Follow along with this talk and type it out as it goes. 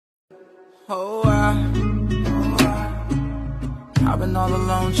Oh, I've been all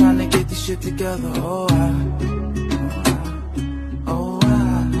alone trying to get this shit together.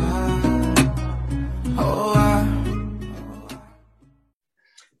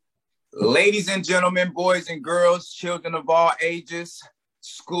 Ladies and gentlemen, boys and girls, children of all ages,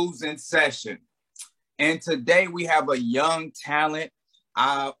 school's in session. And today we have a young talent.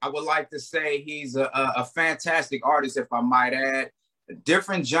 I would like to say he's a fantastic artist, if I might add.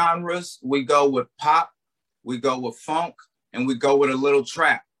 Different genres. We go with pop, we go with funk, and we go with a little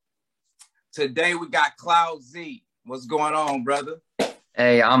trap. Today we got Cloud Z. What's going on, brother?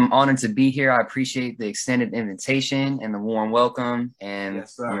 Hey, I'm honored to be here. I appreciate the extended invitation and the warm welcome. And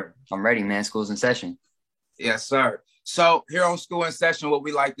yes, sir. I'm ready, man. School's in session. Yes, sir. So here on School in Session, what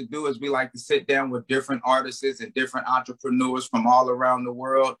we like to do is we like to sit down with different artists and different entrepreneurs from all around the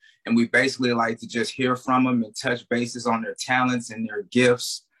world. And we basically like to just hear from them and touch bases on their talents and their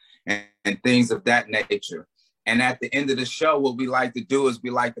gifts and things of that nature. And at the end of the show, what we like to do is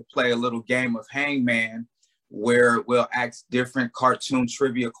we like to play a little game of Hangman, where we'll ask different cartoon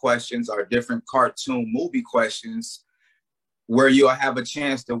trivia questions or different cartoon movie questions, where you'll have a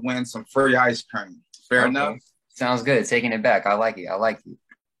chance to win some free ice cream. Fair enough? Sounds good. Taking it back. I like it.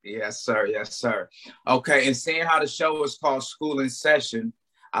 Yes, sir. Yes, sir. Okay. And seeing how the show is called School in Session,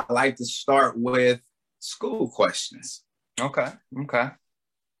 I like to start with school questions. Okay.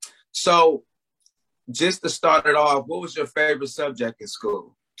 So just to start it off, what was your favorite subject in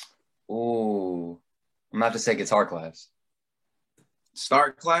school? Ooh, I'm about to say guitar class.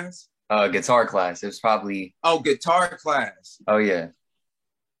 Start class? Guitar class. It was probably... Oh, guitar class. Oh, yeah.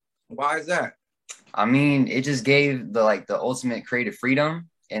 Why is that? I mean, it just gave the ultimate creative freedom.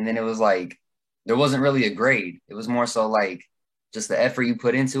 And then it was like, there wasn't really a grade. It was more so like just the effort you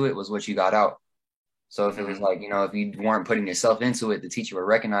put into it was what you got out. So if it was like, if you weren't putting yourself into it, the teacher would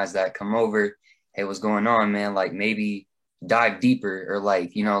recognize that, come over, hey, what's going on, man? Like maybe dive deeper or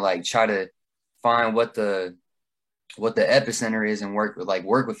try to find what the epicenter is and work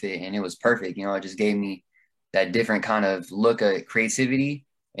with it. And it was perfect. It just gave me that different kind of look at creativity.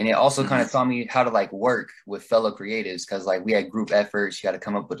 And it also kind of taught me how to work with fellow creatives, because we had group efforts. You got to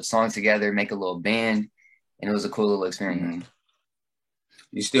come up with a song together, make a little band, and it was a cool little experience.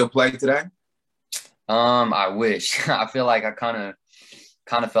 You still play today? I wish. I feel like I kind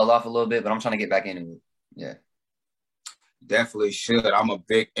of fell off a little bit, but I'm trying to get back into it. Yeah. Definitely should. I'm a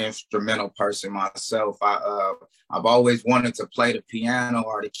big instrumental person myself. I've always wanted to play the piano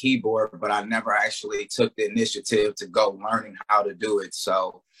or the keyboard, but I never actually took the initiative to go learning how to do it.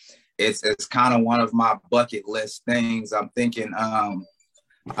 So it's kind of one of my bucket list things. I'm thinking,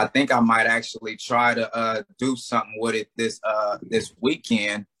 I think I might actually try to do something with it this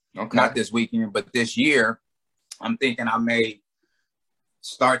weekend. Okay. Not this weekend, but this year. I'm thinking I may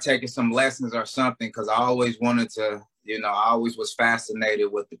start taking some lessons or something, because I always wanted to. I always was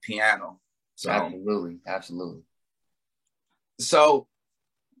fascinated with the piano. So Absolutely. So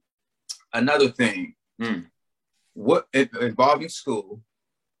another thing, what involving school,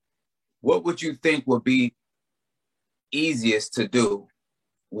 what would you think would be easiest to do?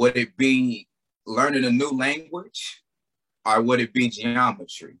 Would it be learning a new language, or would it be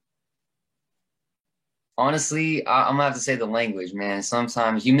geometry? Honestly, I'm gonna have to say the language, man.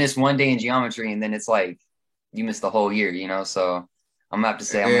 Sometimes you miss one day in geometry and then it's like you missed the whole year, so I'm gonna have to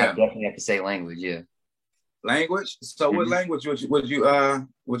say, definitely have to say language. Yeah. Language. So what language would you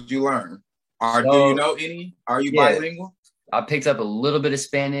learn? Or do you know any? Are you bilingual? I picked up a little bit of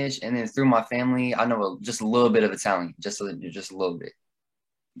Spanish, and then through my family, I know just a little bit of Italian, just a little bit.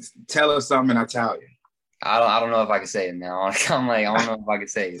 Tell us something in Italian. I don't know if I can say it now. I'm like, I don't know if I can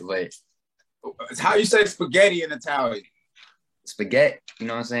say it, but how you say spaghetti in Italian? Spaghetti, you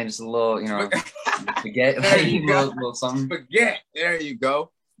know what I'm saying? Just a little, spaghetti. There you go. Little something. Spaghetti. There you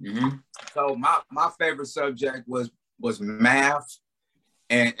go. So my favorite subject was math.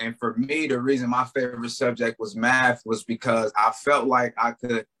 And for me, the reason my favorite subject was math was because I felt like I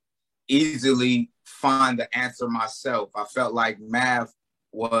could easily find the answer myself. I felt like math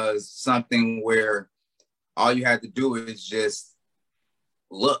was something where all you had to do is just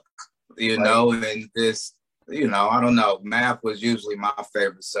look, and just, I don't know. Math was usually my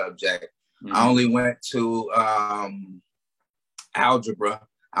favorite subject. I only went to algebra.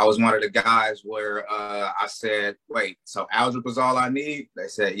 I was one of the guys where I said, wait, so algebra's all I need? They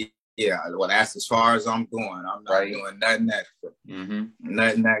said, yeah, well, that's as far as I'm going. I'm not doing nothing extra.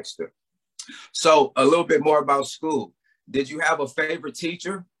 Nothing extra. So a little bit more about school. Did you have a favorite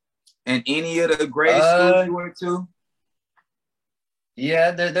teacher in any of the grade schools you went to?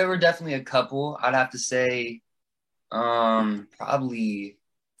 Yeah, there were definitely a couple. I'd have to say probably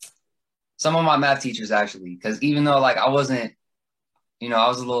Some of my math teachers actually, because even though like I wasn't, I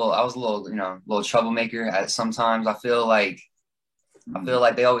was a little, little troublemaker at sometimes. I feel like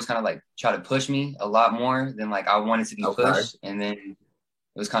they always kind of like try to push me a lot more than like I wanted to be Okay. pushed. And then it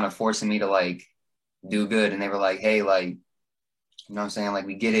was kind of forcing me to like do good. And they were like, hey, like, what I'm saying? Like,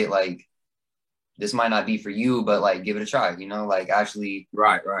 we get it. Like, this might not be for you, but like, give it a try, like actually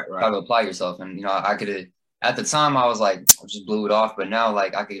Right. try to apply yourself. And, I could have, at the time I was like, I just blew it off. But now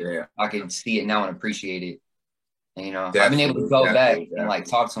like Yeah. I could see it now and appreciate it. And, I've been able to Definitely. go back Definitely. and like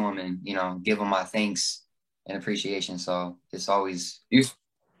talk to them and, give them my thanks and appreciation. So it's always,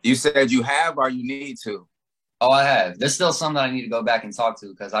 You said you have or you need to. oh, I have. There's still some that I need to go back and talk to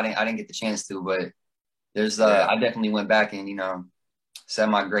because I didn't get the chance to, but there's Yeah. I definitely went back and, said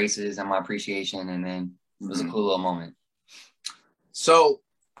my graces and my appreciation, and then it was a cool little moment. So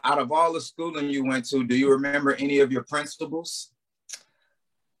out of all the schooling you went to, do you remember any of your principals?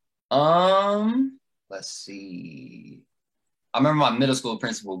 Let's see. I remember my middle school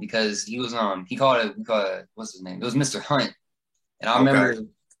principal because he was we called it what's his name? It was Mr. Hunt. And I remember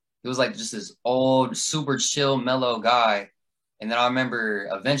he was like just this old, super chill, mellow guy. And then I remember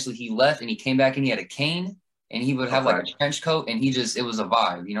eventually he left and he came back and he had a cane and he would have like a trench coat and it was a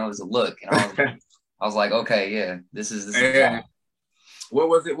vibe, it was a look. And I was like, okay, yeah, this is What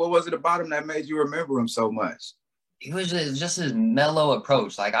was it about him that made you remember him so much? It was just his mellow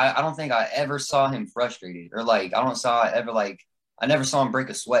approach. Like I don't think I ever saw him frustrated or like I never saw him break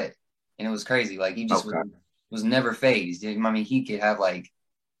a sweat. And it was crazy. Like he just was never phased. I mean, he could have like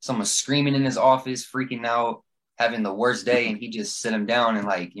someone screaming in his office, freaking out, having the worst day, and he just sit him down and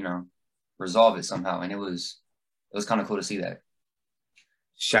like, resolve it somehow. And it was kind of cool to see that.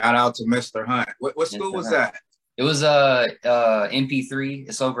 Shout out to Mr. Hunt. What school was that? It was MP3.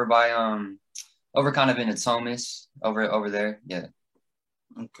 It's over by over kind of in Thomas over there. Yeah.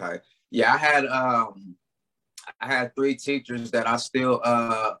 Okay. Yeah, I had 3 teachers that I still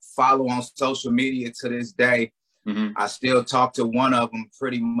follow on social media to this day. Mm-hmm. I still talk to one of them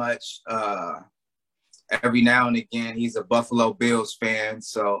pretty much every now and again. He's a Buffalo Bills fan,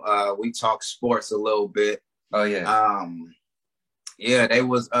 so we talk sports a little bit. Oh yeah. Yeah, they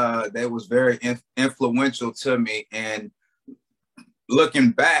was very influential to me, and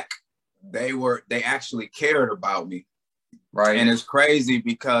looking back, they actually cared about me. Right. And it's crazy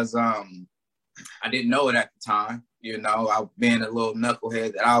because I didn't know it at the time. I being a little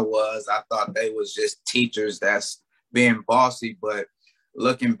knucklehead that I was, I thought they was just teachers that's being bossy. But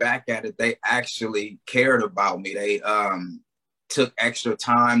looking back at it, they actually cared about me. They took extra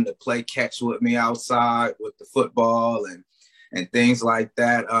time to play catch with me outside with the football and things like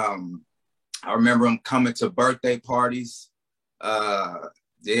that. I remember them coming to birthday parties.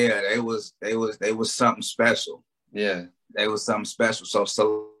 Yeah, they was something special. Yeah. They was something special.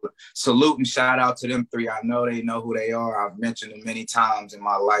 So salute and shout out to them 3. I know they know who they are. I've mentioned them many times in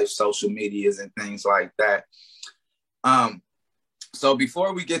my life, social medias and things like that. So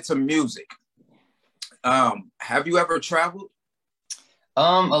before we get to music, have you ever traveled?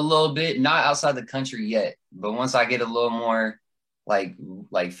 A little bit, not outside the country yet, but once I get a little more like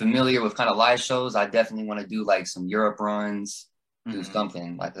familiar with kind of live shows, I definitely want to do like some Europe runs. Do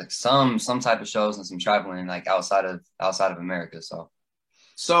something like some type of shows and some traveling like outside of America.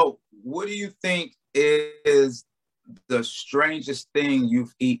 So what do you think is the strangest thing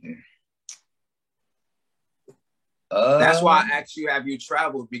you've eaten? That's why I asked you, have you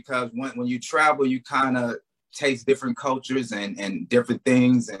traveled? Because when you travel, you kind of taste different cultures and different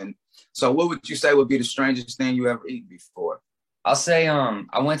things. And so what would you say would be the strangest thing you ever eaten before? I'll say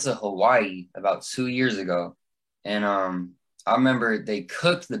I went to Hawaii about 2 years ago, and I remember they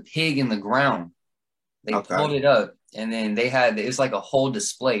cooked the pig in the ground. They pulled it up, and then it's like a whole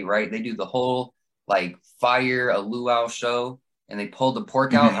display, right? They do the whole like fire, a luau show, and they pulled the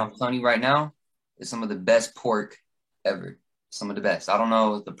pork out. And I'm telling you right now, it's some of the best pork ever. Some of the best. I don't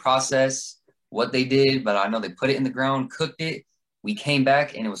know the process, what they did, but I know they put it in the ground, cooked it. We came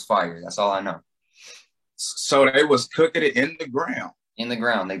back, and it was fire. That's all I know. So they was cooking it in the ground. In the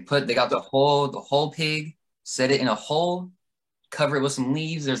ground. They got the whole pig, set it in a hole, cover it with some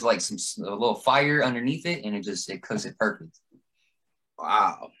leaves. There's like a little fire underneath it, and it cooks it perfect.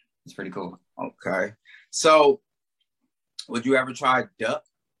 Wow. It's pretty cool. Okay. So would you ever try duck?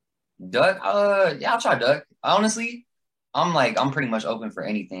 Duck? Yeah, I'll try duck. Honestly, I'm pretty much open for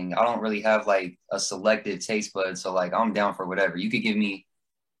anything. I don't really have like a selective taste bud, so like I'm down for whatever. You can give me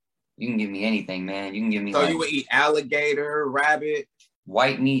anything, man. You can give me. So you would eat alligator, rabbit,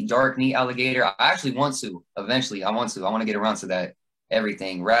 white meat, dark meat, alligator. I actually want to. Eventually, I want to get around to that.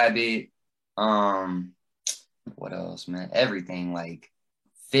 Everything, rabbit. What else, man? Everything, like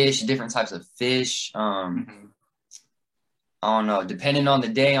fish, different types of fish. I don't know, depending on the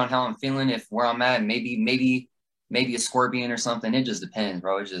day, on how I'm feeling, if where I'm at, maybe a scorpion or something. It just depends,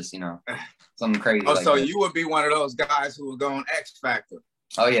 bro. It's just, something crazy. Oh, like so that. you would be one of those guys who would go on X Factor.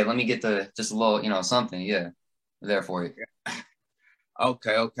 Oh yeah, let me get just a little, something. Yeah, there for it.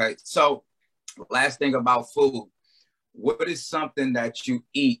 Okay. So last thing about food. What is something that you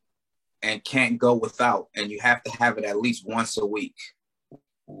eat and can't go without, and you have to have it at least once a week?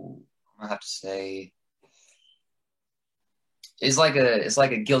 Ooh, I'm gonna have to say it's like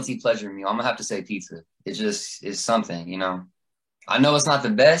a guilty pleasure meal. I'm gonna have to say pizza. It just is something. I know it's not the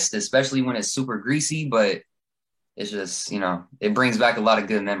best, especially when it's super greasy, but it's just, it brings back a lot of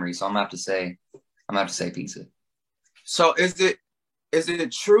good memories. So I'm gonna have to say pizza. So is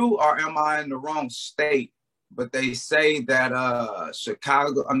it true, or am I in the wrong state? But they say that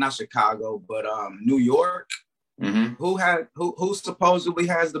Chicago, I'm not Chicago, but New York, who supposedly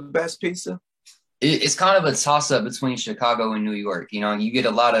has the best pizza? It's kind of a toss-up between Chicago and New York. You get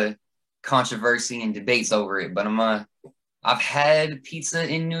a lot of controversy and debates over it, but I've had pizza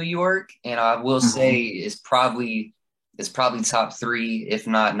in New York, and I will say it's probably top 3, if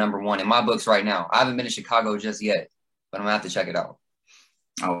not number 1 in my books right now. I haven't been to Chicago just yet, but I'm gonna have to check it out.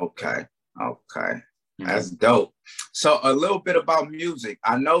 Okay. That's dope. So a little bit about music.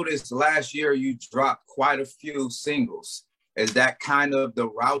 I noticed last year you dropped quite a few singles. Is that kind of the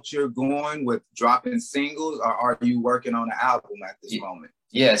route you're going with, dropping singles, or are you working on an album at this moment?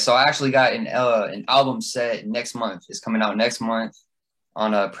 Yeah, so I actually got an album set next month. It's coming out next month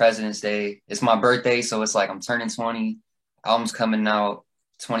on President's Day. It's my birthday, so it's like I'm turning 20. Album's coming out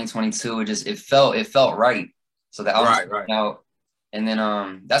 2022. It felt right. So the album's coming out. And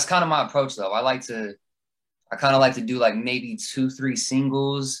then that's kind of my approach though. I kind of like to do like maybe 2-3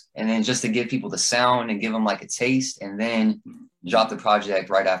 singles, and then just to give people the sound and give them like a taste, and then drop the project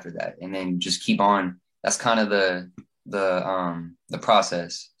right after that, and then just keep on. That's kind of the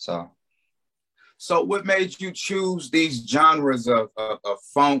process. So what made you choose these genres of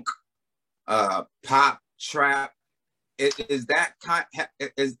funk, pop, trap?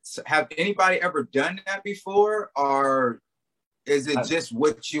 Have anybody ever done that before, or is it just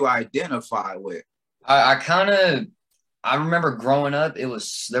what you identify with? I remember growing up, there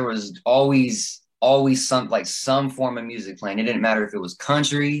was always some form of music playing. It didn't matter if it was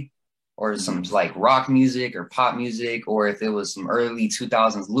country or some like rock music or pop music, or if it was some early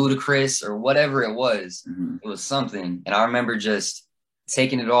 2000s Ludacris or whatever it was. It was something. And I remember just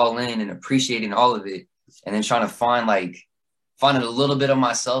taking it all in and appreciating all of it, and then trying to finding a little bit of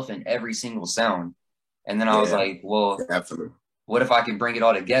myself in every single sound. And then I was like, well, definitely. What if I could bring it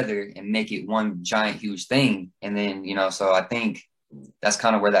all together and make it one giant, huge thing? And then, so I think that's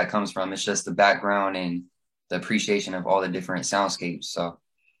kind of where that comes from. It's just the background and the appreciation of all the different soundscapes. So,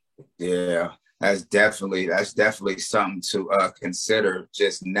 yeah, that's definitely something to consider.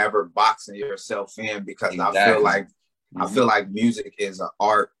 Just never boxing yourself in, because exactly. I feel like music is an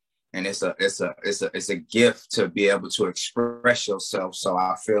art, and it's a gift to be able to express yourself. So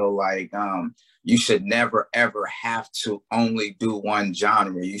I feel like you should never, ever have to only do one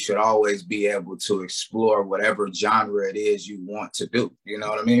genre. You should always be able to explore whatever genre it is you want to do. You know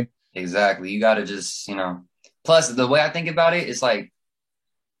what I mean? Exactly. You got to just, plus the way I think about it, it's like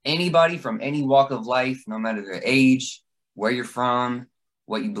anybody from any walk of life, no matter their age, where you're from,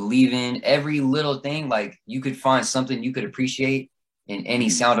 what you believe in, every little thing, like you could find something you could appreciate in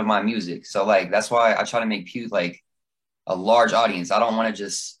any sound of my music. So like, that's why I try to make Pewth like a large audience. I don't want to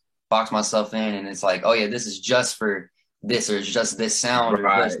just box myself in and it's like, oh yeah, this is just for this, or it's just this sound, or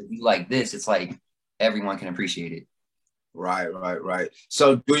just you like this. It's like everyone can appreciate it. Right.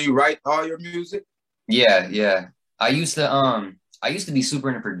 So do you write all your music? Yeah. I used to be super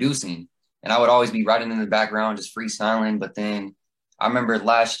into producing, and I would always be writing in the background, just freestyling. But then I remember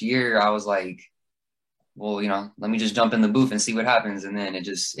last year I was like, well, let me just jump in the booth and see what happens. And then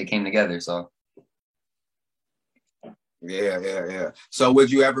it came together. So Yeah. So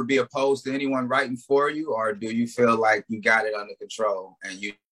would you ever be opposed to anyone writing for you, or do you feel like you got it under control and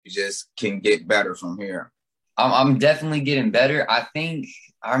you just can get better from here? I'm definitely getting better. I think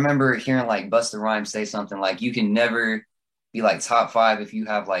I remember hearing like Busta Rhymes say something like, you can never be like top 5 if you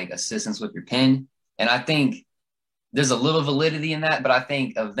have like assistance with your pen. And I think there's a little validity in that, but I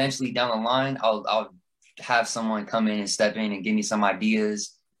think eventually down the line, I'll have someone come in and step in and give me some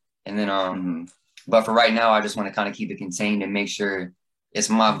ideas. And then, but for right now, I just want to kind of keep it contained and make sure it's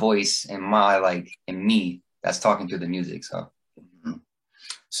my voice and and me that's talking through the music.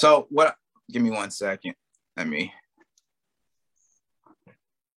 So give me 1 second. Oh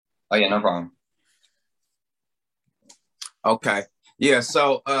yeah, no problem. Okay. Yeah,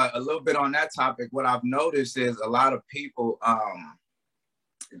 so a little bit on that topic, what I've noticed is a lot of people,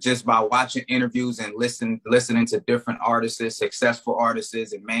 just by watching interviews and listening to different artists, successful artists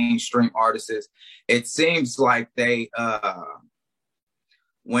and mainstream artists, it seems like they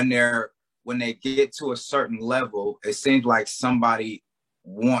when they get to a certain level, it seems like somebody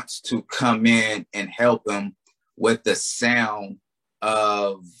wants to come in and help them with the sound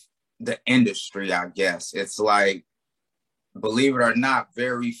of the industry, I guess. It's like, believe it or not,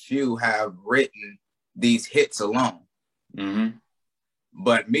 very few have written these hits alone. Mm-hmm.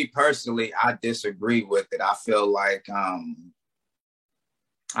 But me personally, I disagree with it. I feel like, I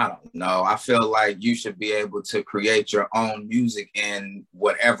don't know. I feel like you should be able to create your own music, and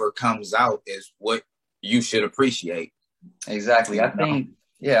whatever comes out is what you should appreciate. Exactly. I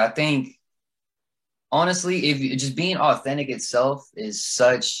think honestly, if just being authentic itself is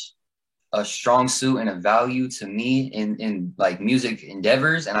such a strong suit and a value to me in like music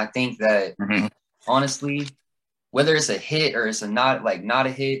endeavors. And I think that honestly, whether it's a hit or it's not a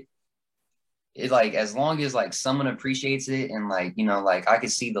hit, it like, as long as like someone appreciates it and like, you know, like I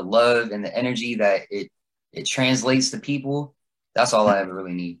could see the love and the energy that it translates to people, that's all I ever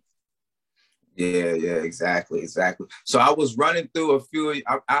really need. Yeah, exactly. So I was running through a few.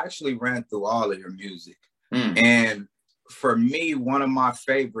 I actually ran through all of your music, and for me, one of my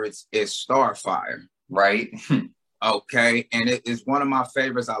favorites is Starfire. Right. Okay, and it is one of my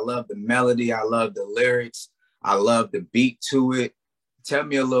favorites. I love the melody. I love the lyrics. I love the beat to it. Tell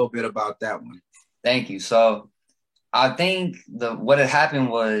me a little bit about that one. Thank you. So I think what had happened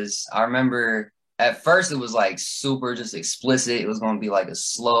was, I remember at first it was like super just explicit. It was going to be like a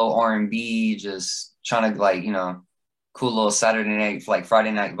slow R&B, just trying to like, you know, cool little Saturday night, like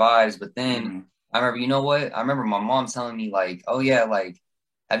Friday night vibes. But then I remember, you know what? I remember my mom telling me like, oh yeah, like,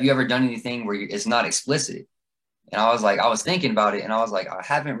 have you ever done anything where it's not explicit? And I was like, I was thinking about it and I was like, I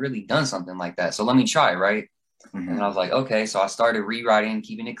haven't really done something like that. So let me try, right? And I was like, okay. So I started rewriting,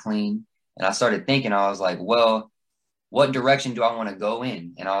 keeping it clean. And I started thinking, I was like, well, what direction do I want to go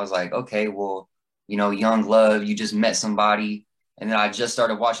in? And I was like, okay, well, you know, young love, you just met somebody. And then I just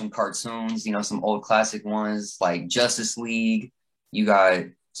started watching cartoons, you know, some old classic ones like Justice League. You got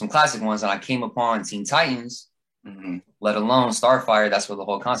some classic ones. And I came upon Teen Titans, let alone Starfire. That's where the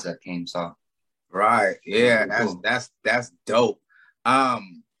whole concept came. So. Right. Yeah, cool. that's dope. I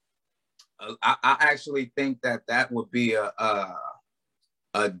actually think that would be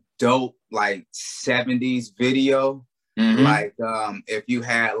a dope like 70s video. Like if you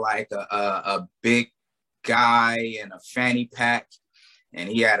had like a big guy in a fanny pack and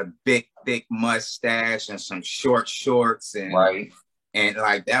he had a big thick mustache and some short shorts and and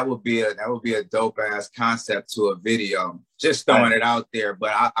like that would be a dope ass concept to a video. Just throwing it out there.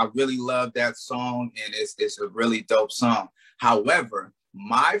 But I really love that song, and it's a really dope song. However,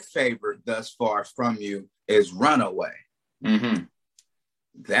 my favorite thus far from you is Runaway.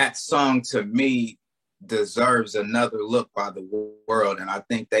 That song to me deserves another look by the world, and I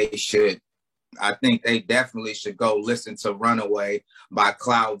think they definitely should go listen to Runaway by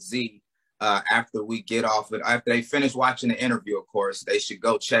Cloud Z after we get off it. After they finish watching the interview, of course, they should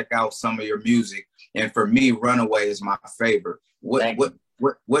go check out some of your music. And for me, Runaway is my favorite.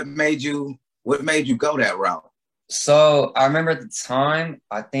 What made you go that route? So I remember at the time,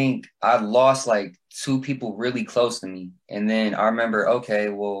 I think I lost like two people really close to me. And then I remember, okay,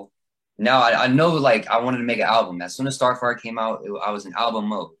 well, now I know like I wanted to make an album. As soon as Starfire came out, I was in album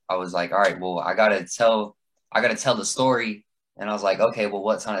mode. I was like, all right, well, I gotta tell the story. And I was like, okay, well,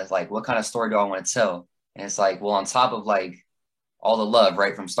 what kind of story do I want to tell? And it's like, well, on top of like all the love,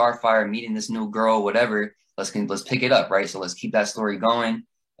 right, from Starfire, meeting this new girl, whatever, let's pick it up, right? So let's keep that story going.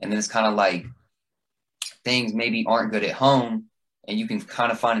 And then it's kind of like things maybe aren't good at home, and you can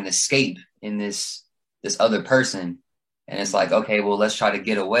kind of find an escape in this other person. And it's like, okay, well, let's try to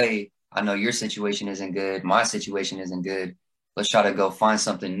get away. I know your situation isn't good. My situation isn't good. Let's try to go find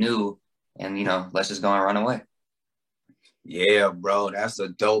something new, and, you know, let's just go and run away. Yeah, bro, that's a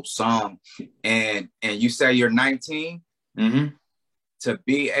dope song. And you say you're 19? To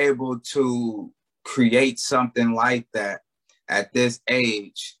be able to create something like that at this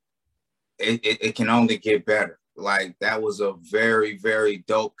age, it can only get better. Like, that was a very, very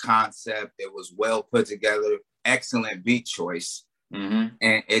dope concept. It was well put together, excellent beat choice. And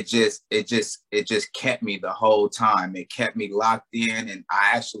it just kept me the whole time. It kept me locked in, and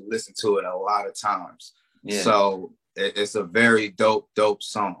I actually listened to it a lot of times. So it's a very dope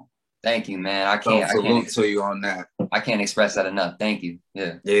song. Thank you, man. I can't to you on that. I can't express that enough. Thank you.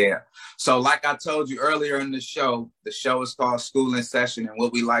 Yeah. So like I told you earlier in the show is called School in Session. And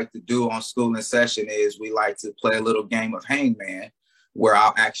what we like to do on School in Session is we like to play a little game of Hangman. where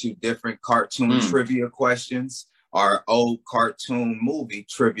I'll ask you different cartoon Mm. trivia questions or old cartoon movie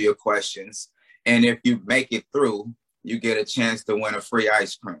trivia questions. And if you make it through, you get a chance to win a free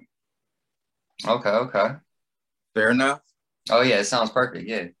ice cream. Okay. Fair enough? Oh yeah, it sounds perfect.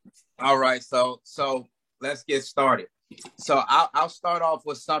 Yeah. All right, so let's get started. So I'll start off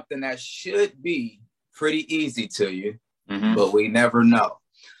with something that should be pretty easy to you, but we never know.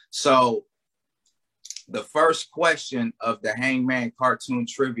 So the first question of the Hangman cartoon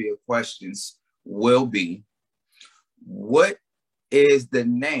trivia questions will be, what is the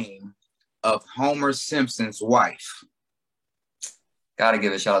name of Homer Simpson's wife? Gotta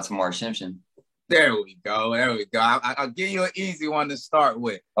give a shout out to Marge Simpson. There we go. I'll give you an easy one to start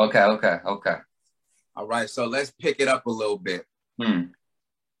with. Okay. All right, so let's pick it up a little bit. Hmm.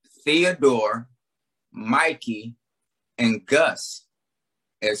 Theodore, Mikey, and Gus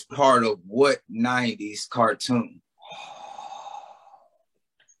as part of what 90s cartoon?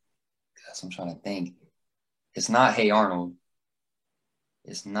 Guess I'm trying to think. It's not Hey Arnold.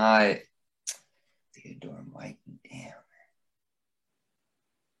 It's not Theodore Mikey. Damn.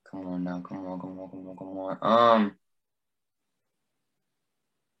 Come on now. Come on.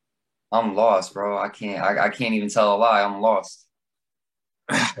 I'm lost, bro. I can't even tell a lie. I'm lost.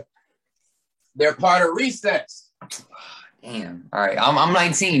 They're part of Recess. Damn. All right. I'm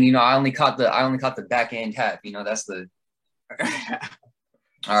 19. You know, I only caught the back end half. You know, that's the.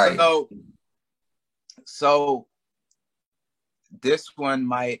 All right. So this one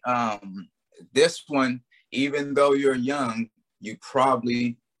might even though you're young, you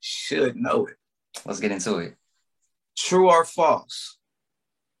probably should know it. Let's get into it. True or false?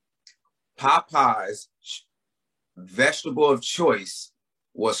 Popeye's vegetable of choice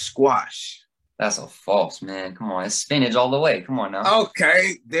was squash. That's a false, man. Come on, it's spinach all the way. Come on now.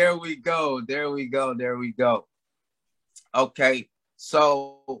 Okay, there we go. Okay,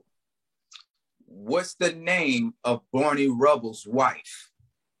 so what's the name of Barney Rubble's wife?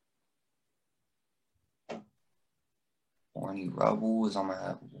 Barney Rubbles. I'm gonna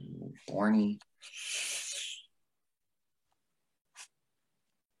have Barney.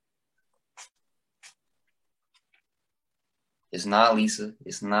 It's not Lisa.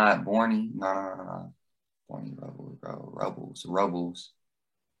 It's not Barney. No. Barney Rubbles.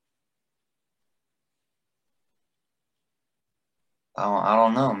 I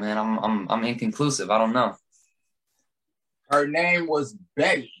don't know, man. I'm inconclusive. I don't know. Her name was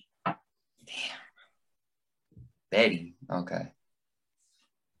Betty. Damn. Betty. Okay.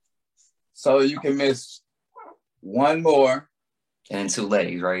 So you can miss one more. And then 2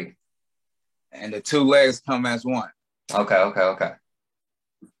 legs, right? And the 2 legs come as one. Okay.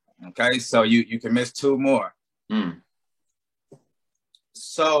 Okay, so you can miss 2 more.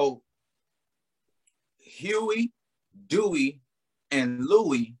 So Huey, Dewey, and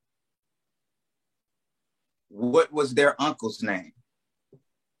Louie, what was their uncle's name?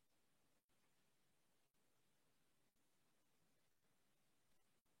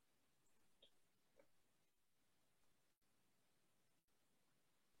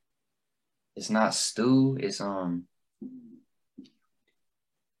 It's not Stu. It's I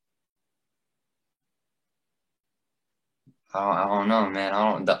don't know, man.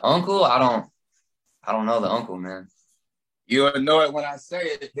 I don't know the uncle, man. You'll know it when I say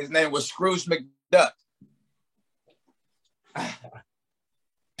it. His name was Scrooge McDuck.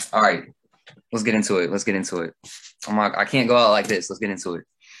 All right. Let's get into it. I can't go out like this. Let's get into it.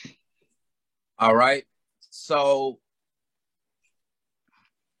 All right. So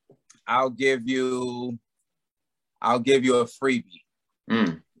I'll give you a freebie.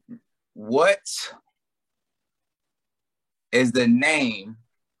 What is the name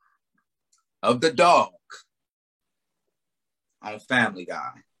of the dog on Family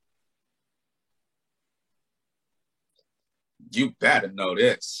Guy? You better know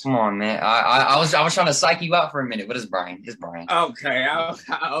this. Come on, man. I was trying to psych you out for a minute. What is Brian? It's Brian. Okay. I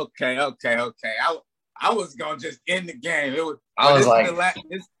was gonna just end the game.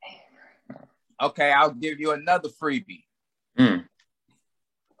 Okay, I'll give you another freebie. Who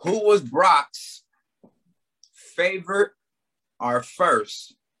was Brock's favorite or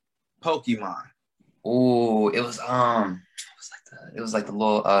first Pokemon? Oh, it was like the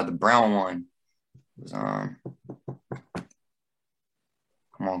little the brown one. It was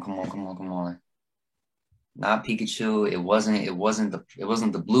Come on. Not Pikachu. It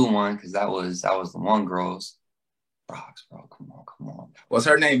wasn't the blue one, because that was the one girl's. Brox, bro. Come on. Was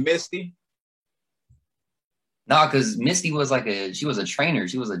her name Misty? No, because Misty was she was a trainer.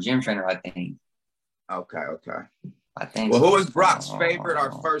 She was a gym trainer, I think. Okay. I think. Well, who was Brock's favorite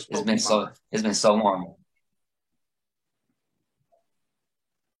or first Pokemon? It's been so long.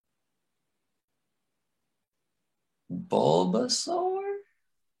 Bulbasaur?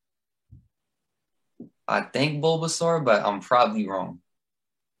 I think Bulbasaur, but I'm probably wrong.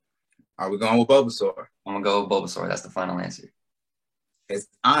 Are we going with Bulbasaur? I'm gonna go with Bulbasaur. That's the final answer. It's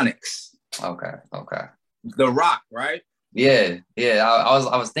Onyx. Okay. The Rock, right? Yeah.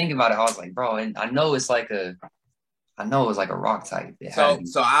 I was thinking about it. I was like, bro, and I know it's like a rock type.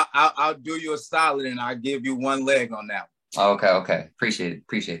 So I'll do you a solid and I'll give you one leg on that one. Okay. Appreciate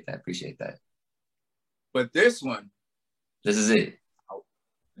that. But this one, this is it.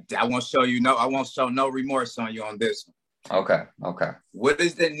 I won't show no remorse on you on this one. Okay. What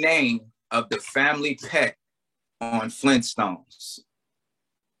is the name of the family pet on Flintstones?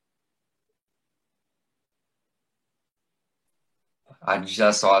 I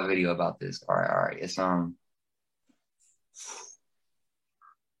just saw a video about this. All right. It's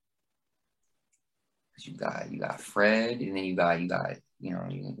you got Fred, and then you got you got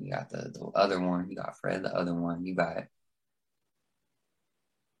the other one. You got Fred, the other one. You got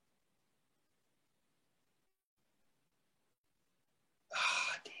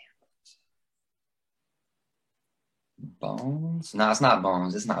Bones? No, it's not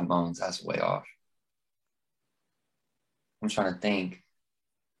Bones. It's not Bones. That's way off. I'm trying to think.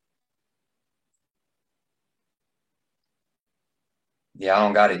 Yeah, I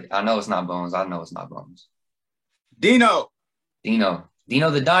don't got it. I know it's not Bones. Dino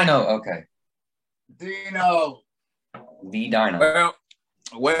the Dino. Okay. Dino. The Dino.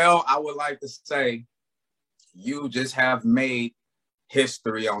 Well, I would like to say you just have made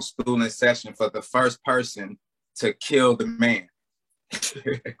history on School in Session for the first person to kill the man.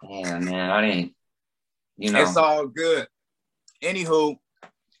 Yeah, man, I didn't. It's all good. Anywho,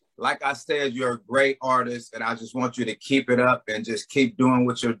 like I said, you're a great artist, and I just want you to keep it up and just keep doing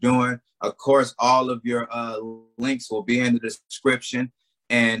what you're doing. Of course, all of your links will be in the description.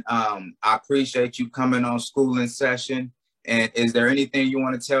 And I appreciate you coming on School in Session. And is there anything you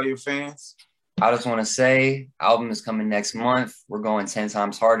want to tell your fans? I just want to say, album is coming next month. We're going 10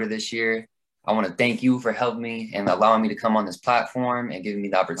 times harder this year. I want to thank you for helping me and allowing me to come on this platform and giving me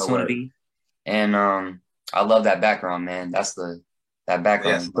the opportunity. And I love that background, man. That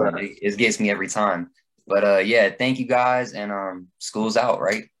background. Yes, it gets me every time. But yeah, thank you guys. And school's out,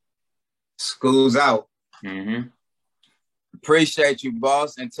 right? School's out. Mm-hmm. Appreciate you,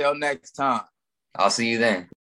 boss. Until next time. I'll see you then.